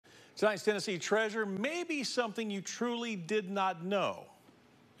Tonight's Tennessee Treasure may be something you truly did not know.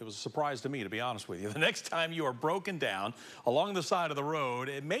 It was a surprise to me, to be honest with you. The next time you are broken down along the side of the road,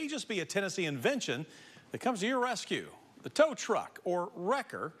 it may just be a Tennessee invention that comes to your rescue. The tow truck, or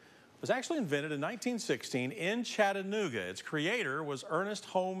wrecker, was actually invented in 1916 in Chattanooga. Its creator was Ernest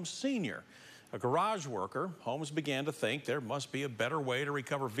Holmes Sr. A garage worker, Holmes began to think there must be a better way to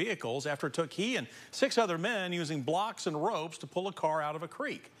recover vehicles after it took he and 6 other men using blocks and ropes to pull a car out of a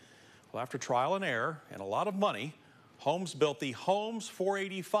creek. Well, after trial and error and a lot of money, Holmes built the Holmes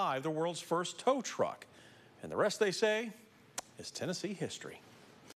 485, the world's first tow truck. And the rest, they say, is Tennessee history.